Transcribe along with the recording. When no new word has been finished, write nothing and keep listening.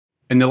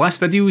In the last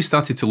video, we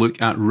started to look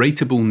at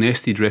writable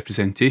nested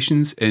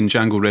representations in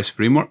Django REST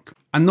Framework,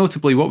 and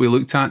notably what we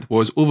looked at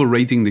was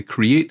overriding the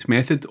create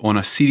method on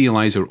a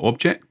serializer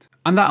object,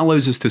 and that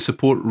allows us to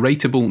support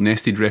writable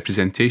nested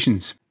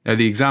representations. Now,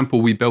 the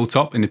example we built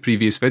up in the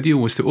previous video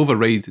was to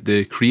override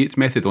the create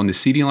method on the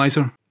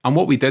serializer, and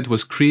what we did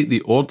was create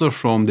the order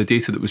from the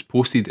data that was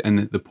posted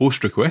in the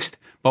post request,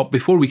 but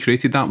before we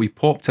created that, we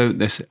popped out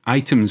this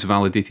items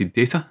validated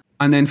data.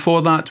 And then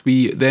for that,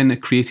 we then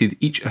created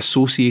each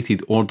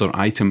associated order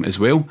item as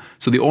well.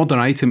 So the order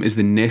item is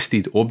the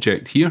nested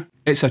object here.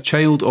 It's a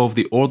child of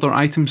the order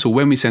item. So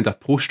when we send a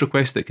post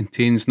request that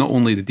contains not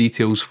only the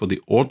details for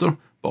the order,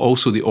 but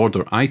also the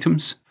order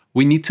items,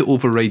 we need to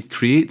override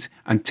create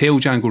and tell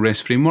Django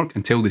REST Framework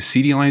and tell the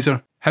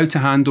serializer how to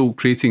handle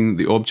creating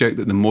the object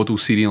that the model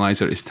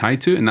serializer is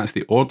tied to, and that's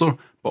the order,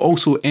 but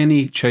also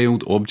any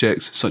child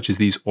objects such as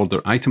these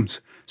order items.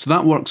 So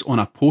that works on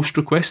a post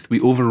request, we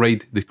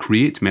override the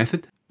create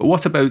method. But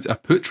what about a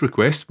put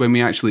request when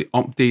we actually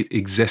update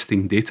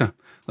existing data?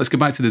 Let's go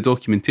back to the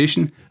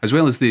documentation. As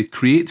well as the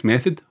create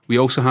method, we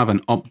also have an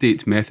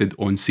update method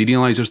on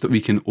serializers that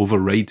we can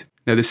override.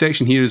 Now the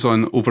section here is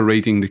on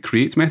overriding the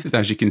create method,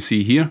 as you can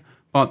see here,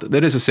 but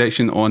there is a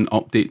section on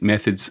update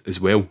methods as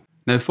well.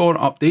 Now for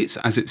updates,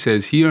 as it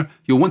says here,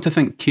 you'll want to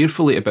think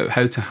carefully about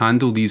how to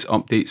handle these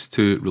updates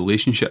to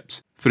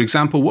relationships. For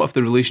example, what if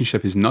the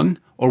relationship is none?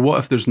 Or what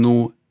if there's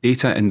no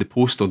data in the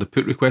post or the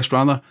put request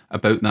rather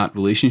about that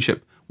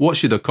relationship? What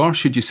should occur?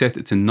 Should you set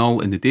it to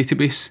null in the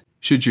database?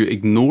 Should you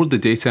ignore the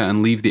data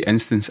and leave the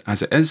instance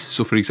as it is?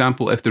 So for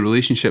example, if the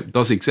relationship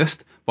does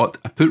exist, but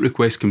a put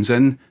request comes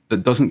in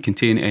that doesn't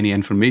contain any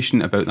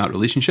information about that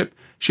relationship,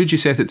 should you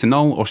set it to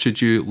null or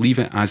should you leave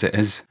it as it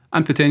is?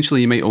 And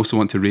potentially you might also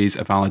want to raise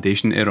a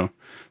validation error.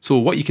 So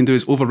what you can do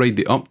is override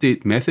the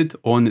update method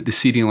on the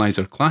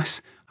serializer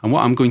class. And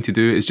what I'm going to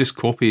do is just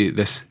copy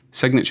this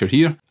signature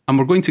here, and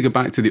we're going to go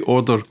back to the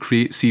order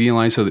create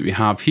serializer that we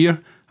have here,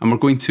 and we're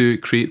going to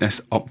create this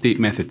update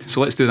method.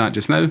 So let's do that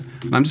just now,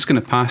 and I'm just going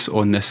to pass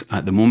on this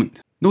at the moment.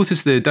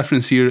 Notice the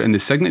difference here in the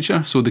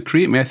signature. So the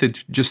create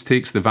method just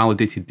takes the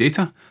validated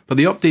data, but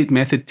the update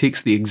method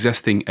takes the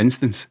existing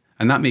instance.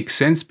 And that makes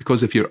sense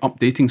because if you're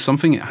updating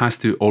something, it has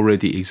to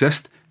already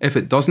exist. If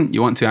it doesn't,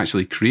 you want to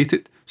actually create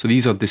it. So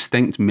these are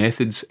distinct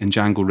methods in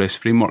Django REST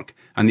Framework,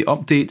 and the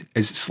update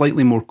is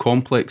slightly more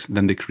complex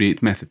than the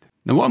create method.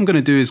 Now what I'm going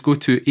to do is go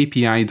to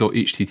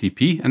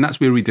api.http, and that's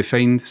where we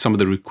defined some of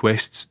the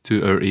requests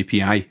to our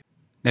API.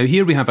 Now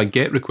here we have a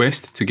GET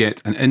request to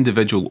get an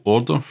individual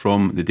order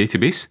from the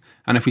database,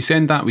 and if we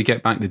send that, we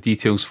get back the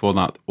details for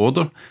that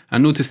order.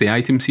 And notice the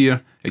items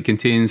here, it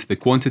contains the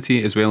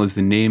quantity as well as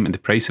the name and the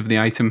price of the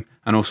item,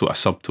 and also a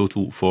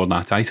subtotal for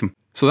that item.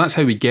 So that's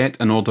how we get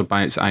an order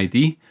by its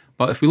ID.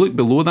 But if we look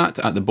below that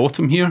at the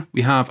bottom here,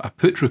 we have a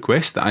put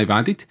request that I've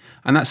added,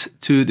 and that's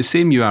to the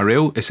same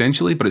URL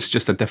essentially, but it's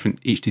just a different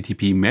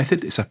HTTP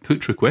method. It's a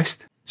put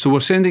request. So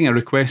we're sending a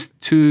request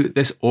to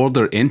this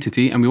order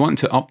entity, and we want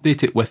to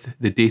update it with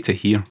the data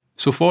here.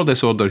 So for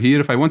this order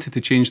here, if I wanted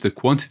to change the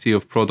quantity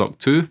of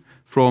product 2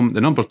 from the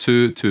number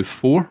 2 to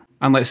 4,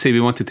 and let's say we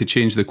wanted to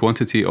change the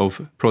quantity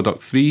of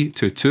product 3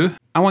 to 2,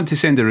 I want to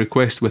send a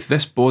request with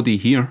this body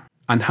here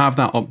and have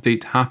that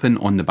update happen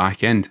on the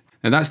back end.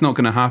 Now that's not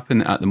going to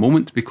happen at the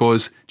moment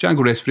because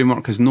Django REST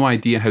Framework has no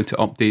idea how to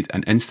update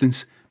an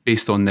instance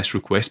based on this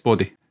request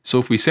body. So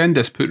if we send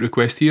this put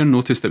request here,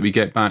 notice that we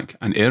get back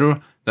an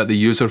error that the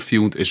user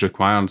field is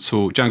required.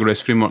 So Django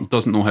REST Framework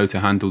doesn't know how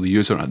to handle the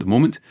user at the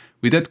moment.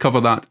 We did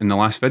cover that in the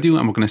last video,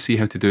 and we're going to see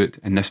how to do it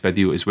in this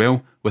video as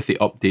well with the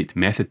update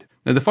method.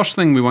 Now the first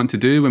thing we want to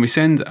do when we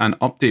send an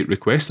update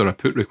request or a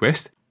put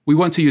request, we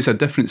want to use a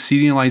different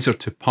serializer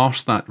to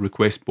parse that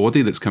request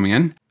body that's coming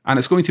in. And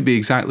it's going to be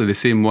exactly the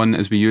same one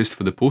as we used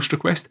for the post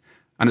request.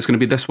 And it's going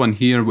to be this one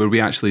here where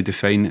we actually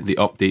define the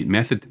update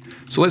method.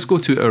 So let's go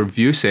to our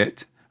view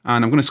set,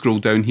 and I'm going to scroll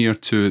down here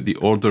to the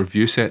order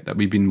view set that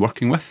we've been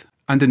working with.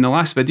 And in the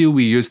last video,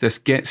 we used this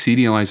get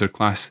serializer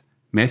class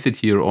method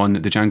here on the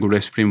Django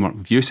REST Framework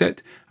view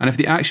set. And if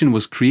the action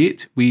was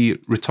create, we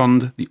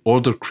returned the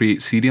order create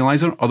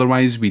serializer.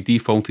 Otherwise, we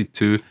defaulted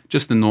to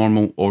just the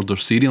normal order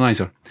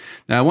serializer.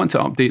 Now I want to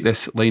update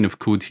this line of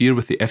code here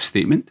with the if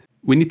statement.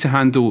 We need to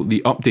handle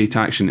the update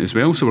action as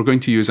well. So we're going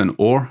to use an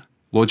or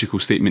logical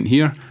statement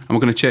here, and we're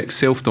going to check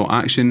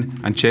self.action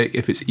and check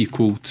if it's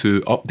equal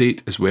to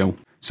update as well.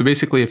 So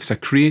basically, if it's a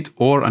create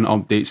or an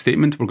update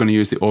statement, we're going to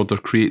use the order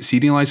create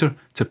serializer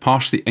to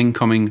parse the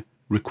incoming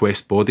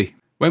request body.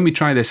 When we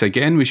try this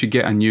again, we should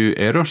get a new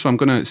error. So I'm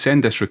going to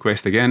send this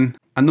request again,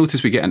 and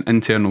notice we get an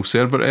internal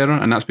server error,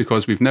 and that's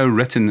because we've now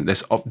written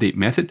this update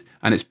method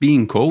and it's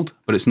being called,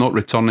 but it's not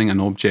returning an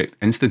object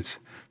instance.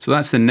 So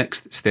that's the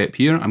next step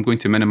here. I'm going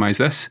to minimize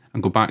this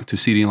and go back to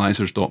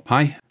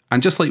serializers.py.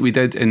 And just like we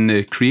did in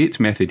the create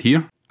method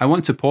here, I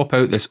want to pop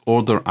out this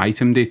order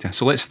item data.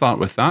 So let's start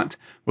with that.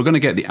 We're going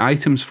to get the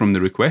items from the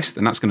request,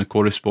 and that's going to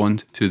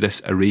correspond to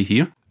this array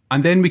here.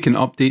 And then we can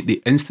update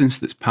the instance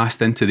that's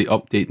passed into the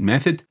update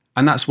method.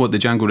 And that's what the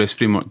Django REST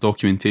Framework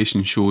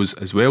documentation shows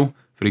as well.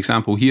 For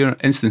example here,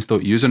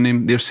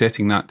 instance.username, they're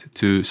setting that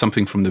to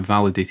something from the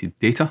validated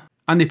data.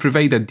 And they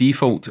provide a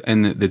default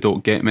in the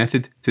 .get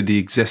method to the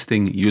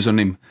existing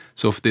username.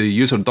 So if the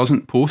user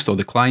doesn't post, or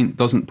the client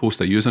doesn't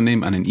post a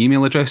username and an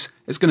email address,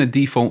 it's going to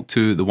default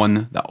to the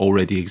one that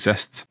already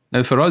exists.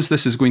 Now for us,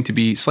 this is going to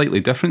be slightly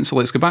different. So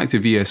let's go back to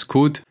VS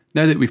Code.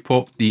 Now that we've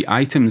popped the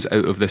items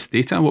out of this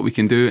data, what we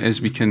can do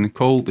is we can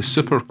call the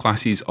super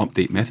classes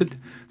update method.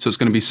 So it's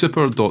going to be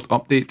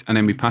super.update, and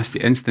then we pass the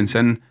instance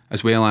in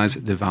as well as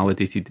the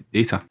validated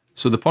data.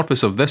 So the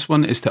purpose of this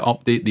one is to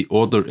update the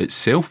order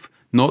itself,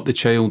 not the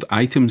child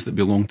items that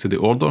belong to the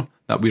order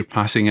that we're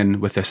passing in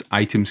with this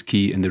items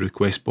key in the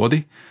request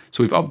body.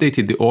 So we've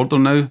updated the order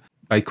now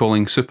by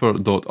calling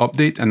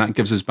super.update, and that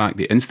gives us back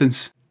the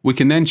instance. We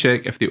can then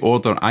check if the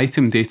order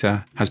item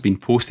data has been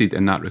posted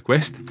in that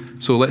request.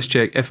 So let's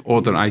check if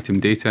order item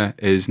data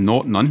is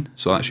not none,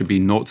 so that should be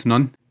not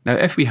none. Now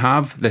if we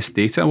have this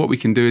data, what we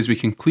can do is we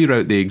can clear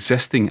out the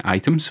existing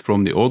items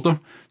from the order.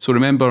 So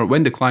remember,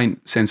 when the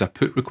client sends a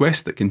put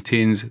request that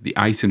contains the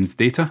items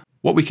data,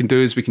 what we can do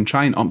is we can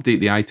try and update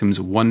the items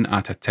one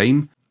at a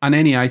time, and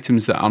any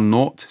items that are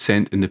not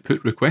sent in the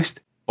put request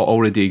but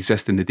already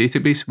exist in the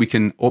database, we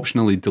can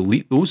optionally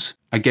delete those.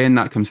 Again,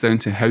 that comes down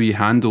to how you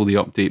handle the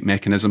update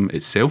mechanism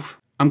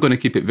itself. I'm going to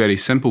keep it very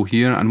simple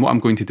here, and what I'm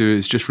going to do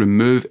is just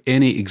remove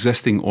any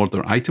existing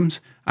order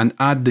items and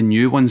add the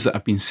new ones that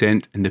have been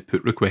sent in the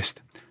put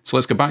request. So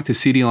let's go back to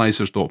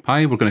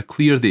serializers.py. We're going to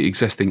clear the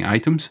existing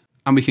items,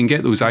 and we can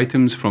get those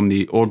items from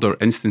the order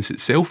instance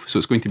itself. So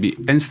it's going to be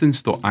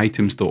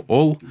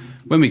instance.items.all.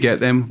 When we get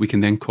them, we can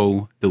then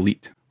call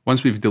delete.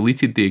 Once we've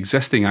deleted the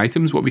existing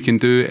items, what we can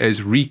do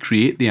is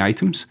recreate the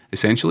items,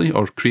 essentially,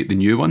 or create the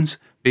new ones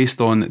based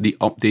on the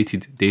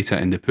updated data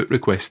in the put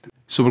request.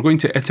 So we're going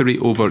to iterate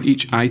over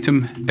each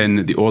item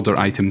in the order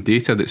item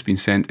data that's been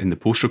sent in the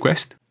post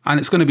request. And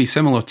it's going to be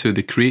similar to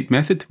the create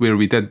method where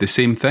we did the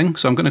same thing.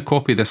 So I'm going to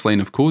copy this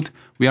line of code.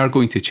 We are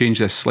going to change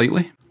this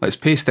slightly. Let's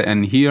paste it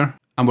in here.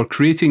 And we're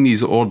creating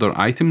these order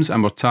items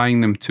and we're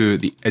tying them to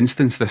the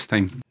instance this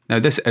time. Now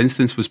this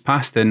instance was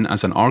passed in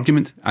as an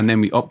argument, and then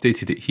we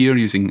updated it here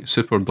using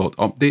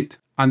super.update.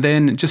 And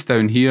then just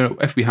down here,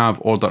 if we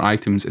have order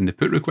items in the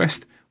put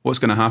request, what's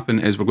going to happen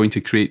is we're going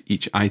to create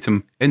each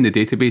item in the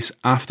database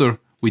after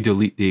we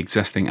delete the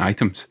existing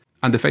items.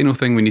 And the final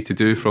thing we need to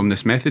do from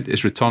this method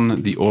is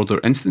return the order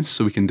instance,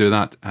 so we can do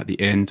that at the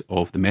end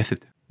of the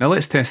method. Now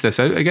let's test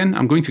this out again.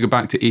 I'm going to go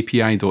back to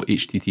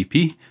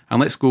api.http and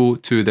let's go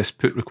to this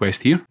put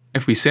request here.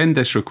 If we send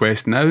this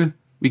request now,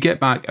 we get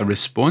back a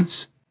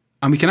response,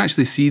 and we can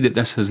actually see that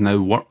this has now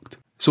worked.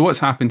 So what's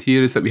happened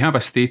here is that we have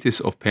a status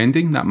of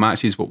pending that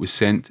matches what was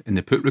sent in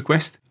the put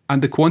request,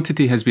 and the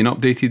quantity has been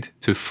updated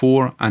to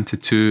 4 and to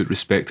 2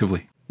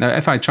 respectively. Now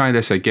if I try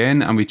this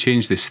again and we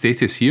change the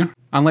status here,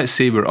 and let's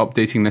say we're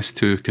updating this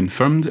to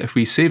confirmed, if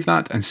we save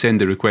that and send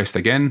the request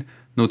again,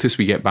 notice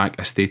we get back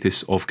a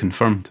status of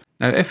confirmed.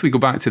 Now if we go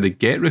back to the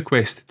GET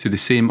request to the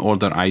same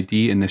order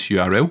ID in this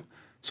URL,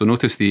 so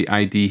notice the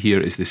ID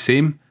here is the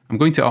same, I'm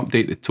going to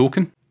update the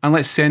token, and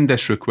let's send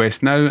this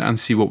request now and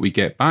see what we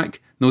get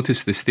back.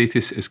 Notice the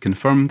status is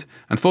confirmed,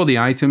 and for the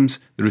items,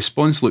 the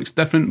response looks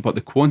different, but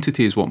the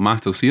quantity is what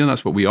matters here.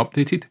 That's what we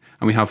updated,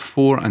 and we have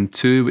 4 and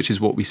 2, which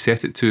is what we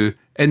set it to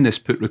in this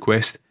put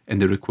request in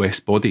the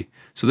request body.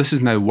 So this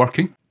is now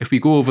working. If we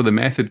go over the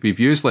method we've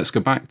used, let's go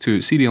back to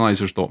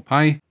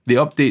serializers.py. The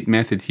update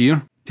method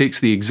here takes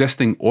the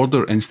existing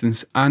order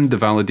instance and the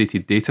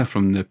validated data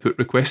from the put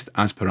request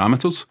as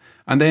parameters,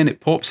 and then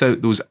it pops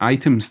out those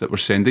items that we're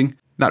sending.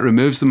 That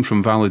removes them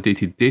from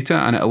validated data,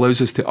 and it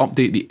allows us to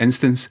update the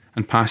instance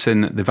and pass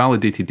in the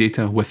validated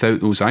data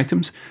without those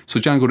items. So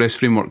Django REST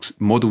Framework's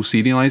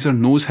ModelSerializer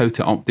knows how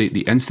to update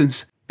the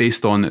instance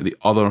based on the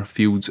other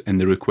fields in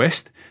the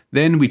request.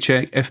 Then we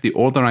check if the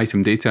order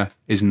item data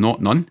is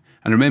not none.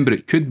 And remember,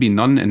 it could be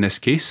none in this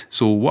case.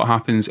 So what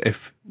happens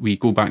if we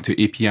go back to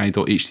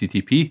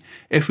api.http?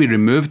 If we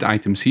removed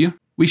items here,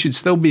 we should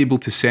still be able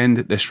to send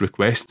this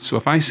request. So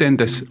if I send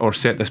this or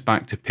set this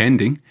back to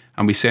pending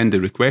and we send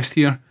the request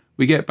here,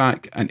 we get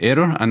back an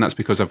error, and that's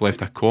because I've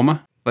left a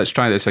comma. Let's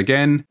try this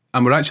again,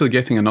 and we're actually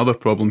getting another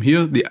problem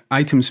here. The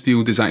items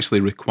field is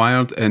actually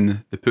required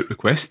in the put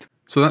request.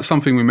 So that's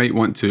something we might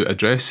want to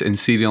address in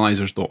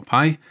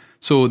serializers.py.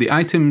 So the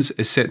items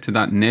is set to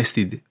that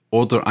nested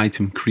order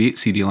item create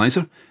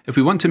serializer. If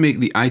we want to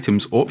make the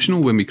items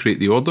optional when we create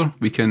the order,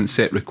 we can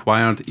set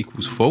required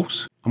equals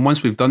false. And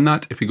once we've done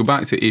that, if we go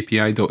back to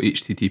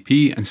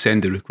api.http and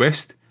send the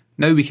request,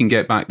 now we can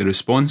get back the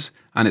response,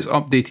 and it's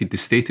updated the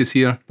status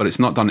here, but it's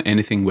not done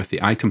anything with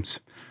the items.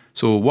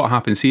 So what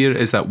happens here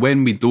is that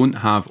when we don't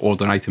have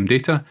order item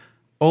data,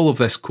 all of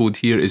this code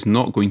here is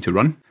not going to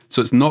run.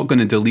 So it's not going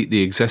to delete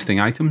the existing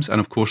items,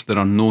 and of course there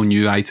are no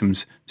new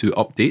items to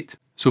update.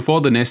 So for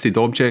the nested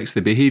objects,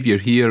 the behavior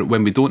here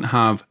when we don't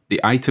have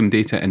the item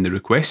data in the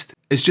request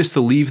is just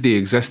to leave the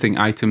existing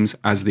items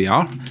as they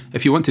are.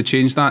 If you want to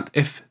change that,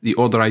 if the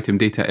order item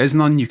data is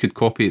none, you could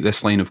copy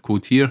this line of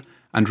code here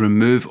and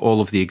remove all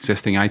of the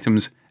existing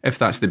items if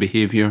that's the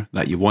behavior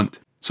that you want.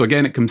 So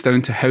again, it comes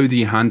down to how do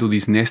you handle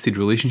these nested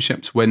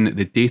relationships when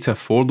the data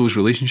for those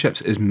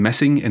relationships is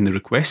missing in the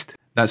request.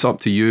 That's up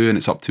to you and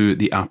it's up to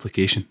the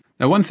application.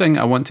 Now, one thing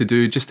I want to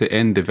do just to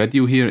end the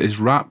video here is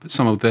wrap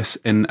some of this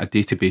in a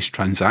database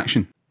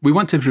transaction. We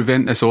want to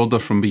prevent this order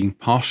from being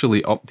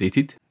partially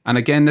updated. And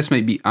again, this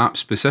might be app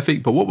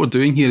specific, but what we're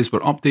doing here is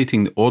we're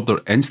updating the order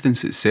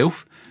instance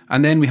itself.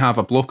 And then we have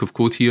a block of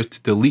code here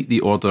to delete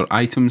the order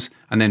items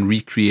and then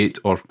recreate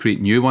or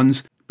create new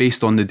ones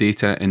based on the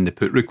data in the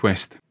put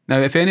request. Now,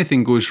 if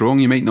anything goes wrong,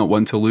 you might not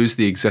want to lose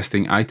the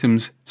existing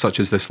items, such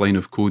as this line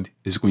of code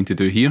is going to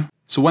do here.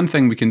 So one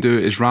thing we can do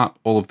is wrap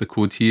all of the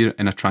code here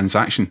in a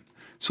transaction.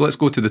 So let's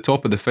go to the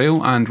top of the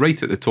file, and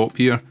right at the top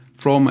here,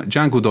 from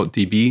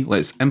Django.db,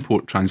 let's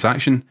import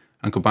transaction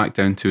and go back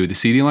down to the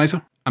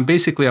serializer. And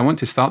basically, I want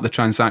to start the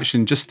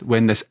transaction just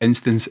when this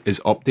instance is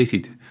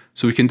updated.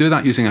 So we can do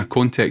that using a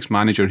context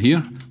manager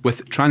here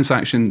with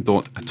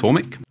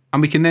transaction.atomic.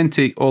 And we can then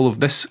take all of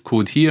this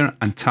code here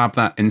and tab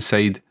that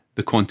inside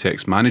the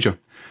context manager.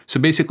 So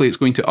basically, it's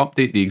going to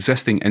update the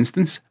existing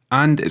instance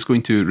and it's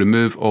going to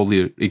remove all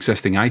the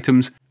existing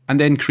items and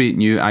then create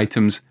new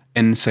items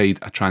inside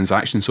a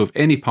transaction. So if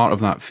any part of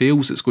that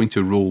fails, it's going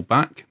to roll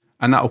back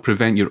and that will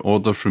prevent your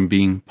order from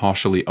being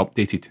partially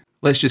updated.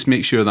 Let's just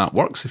make sure that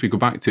works. If we go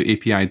back to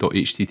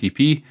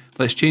api.http,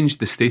 let's change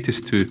the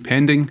status to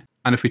pending.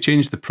 And if we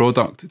change the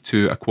product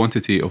to a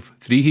quantity of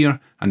 3 here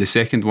and the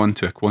second one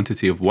to a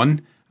quantity of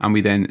 1, and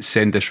we then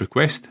send this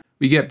request,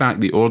 we get back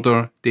the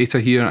order data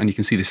here and you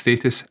can see the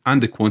status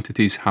and the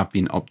quantities have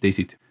been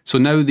updated. So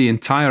now the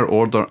entire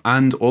order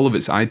and all of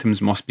its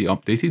items must be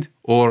updated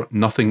or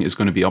nothing is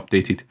going to be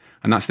updated.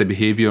 And that's the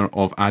behavior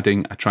of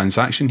adding a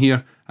transaction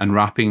here and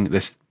wrapping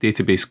this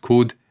database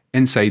code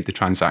inside the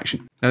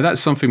transaction. Now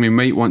that's something we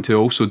might want to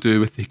also do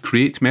with the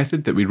create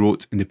method that we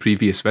wrote in the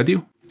previous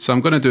video. So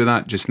I'm going to do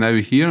that just now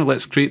here.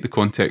 Let's create the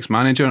context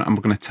manager and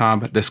we're going to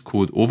tab this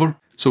code over.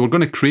 So we're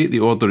going to create the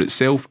order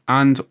itself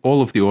and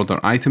all of the order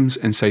items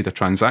inside a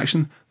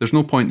transaction. There's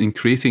no point in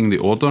creating the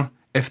order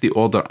if the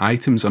order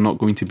items are not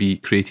going to be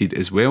created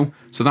as well.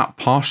 So that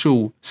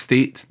partial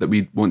state that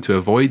we want to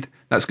avoid,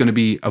 that's going to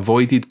be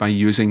avoided by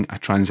using a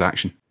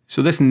transaction.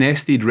 So this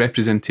nested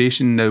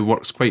representation now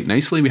works quite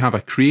nicely. We have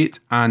a create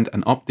and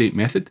an update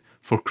method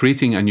for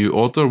creating a new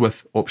order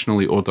with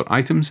optionally order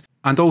items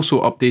and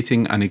also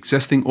updating an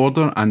existing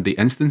order and the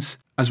instance,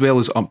 as well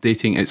as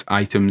updating its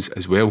items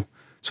as well.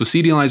 So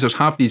serializers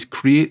have these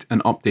create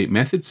and update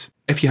methods.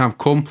 If you have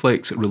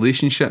complex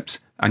relationships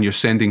and you're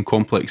sending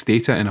complex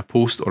data in a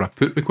post or a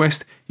put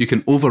request, you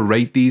can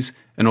override these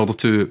in order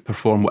to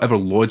perform whatever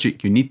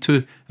logic you need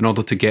to in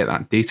order to get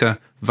that data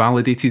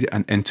validated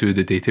and into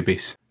the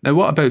database. Now,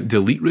 what about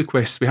delete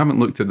requests? We haven't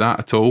looked at that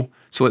at all.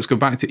 So let's go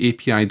back to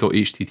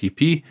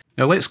api.http.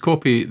 Now let's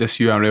copy this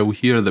URL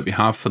here that we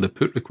have for the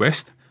put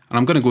request. And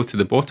I'm going to go to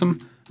the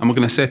bottom and we're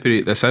going to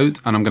separate this out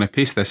and I'm going to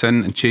paste this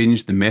in and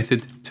change the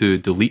method to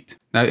delete.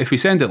 Now, if we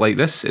send it like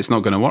this, it's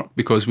not going to work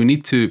because we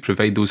need to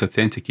provide those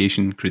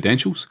authentication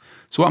credentials.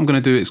 So what I'm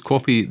going to do is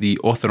copy the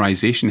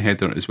authorization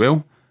header as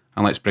well.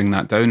 And let's bring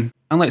that down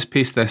and let's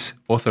paste this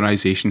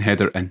authorization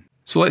header in.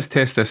 So let's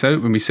test this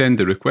out when we send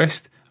the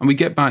request and we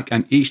get back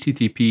an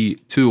HTTP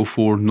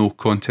 204 no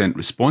content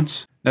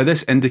response. Now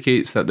this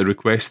indicates that the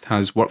request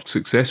has worked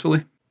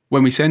successfully.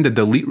 When we send a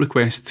delete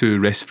request to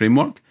REST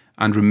Framework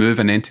and remove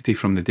an entity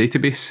from the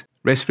database,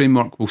 REST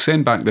Framework will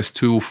send back this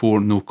 204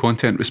 no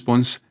content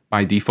response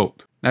by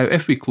default. Now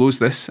if we close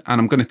this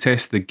and I'm going to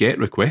test the GET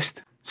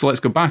request, so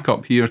let's go back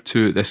up here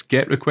to this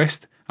GET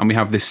request and we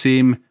have the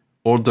same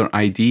order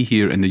ID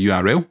here in the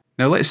URL.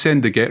 Now let's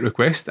send the GET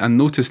request and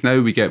notice now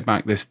we get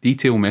back this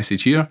detail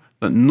message here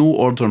that no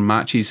order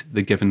matches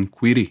the given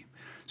query.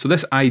 So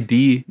this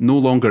ID no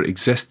longer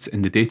exists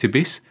in the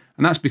database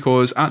and that's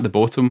because at the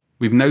bottom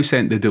we've now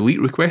sent the delete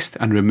request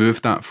and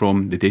removed that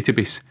from the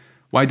database.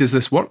 Why does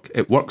this work?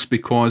 It works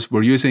because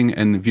we're using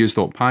in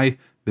views.py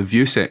the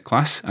Viewset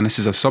class, and this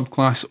is a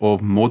subclass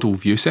of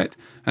ModelViewset,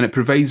 and it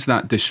provides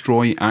that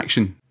destroy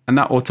action, and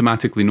that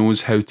automatically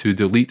knows how to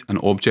delete an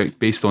object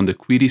based on the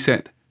query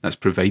set that's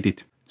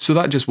provided. So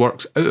that just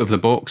works out of the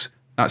box.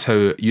 That's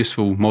how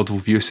useful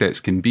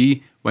ModelViewsets can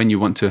be when you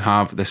want to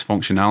have this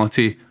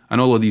functionality and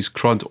all of these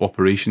CRUD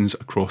operations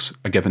across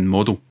a given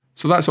model.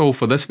 So that's all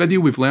for this video.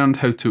 We've learned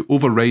how to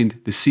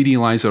override the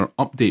serializer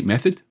update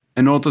method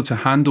in order to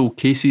handle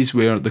cases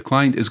where the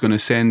client is going to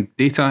send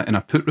data in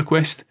a put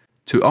request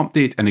to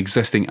update an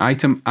existing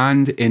item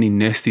and any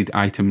nested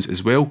items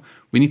as well.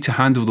 We need to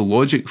handle the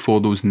logic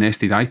for those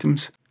nested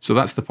items. So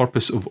that's the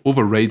purpose of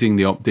overriding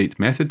the update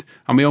method.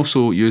 And we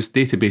also use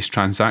database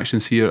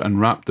transactions here and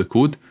wrap the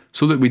code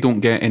so that we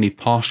don't get any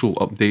partial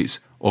updates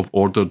of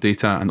order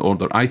data and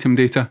order item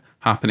data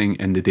happening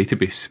in the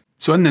database.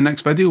 So in the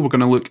next video, we're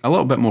going to look a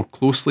little bit more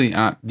closely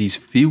at these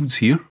fields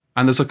here.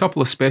 And there's a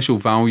couple of special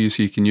values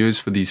you can use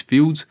for these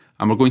fields.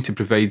 And we're going to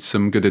provide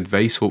some good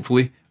advice,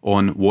 hopefully,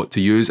 on what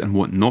to use and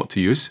what not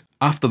to use.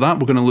 After that,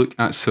 we're going to look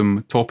at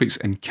some topics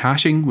in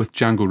caching with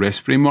Django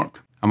REST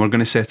Framework. And we're going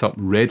to set up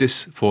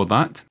Redis for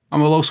that.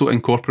 And we'll also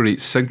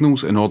incorporate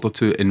signals in order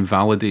to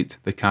invalidate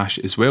the cache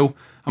as well.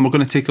 And we're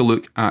going to take a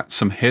look at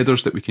some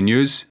headers that we can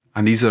use.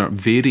 And these are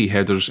vary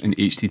headers in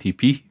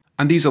HTTP.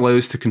 And these allow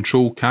us to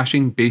control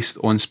caching based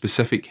on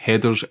specific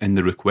headers in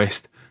the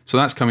request. So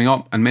that's coming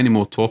up, and many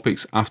more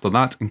topics after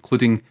that,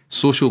 including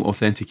social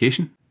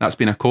authentication. That's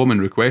been a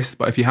common request,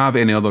 but if you have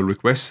any other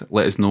requests,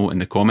 let us know in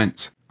the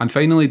comments. And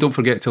finally, don't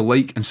forget to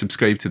like and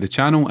subscribe to the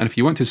channel. And if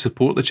you want to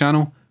support the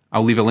channel,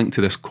 I'll leave a link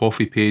to this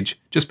Ko-fi page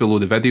just below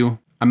the video.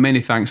 And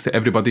many thanks to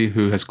everybody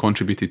who has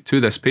contributed to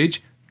this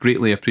page.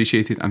 Greatly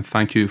appreciated, and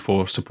thank you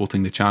for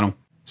supporting the channel.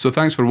 So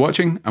thanks for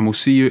watching, and we'll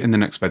see you in the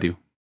next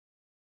video.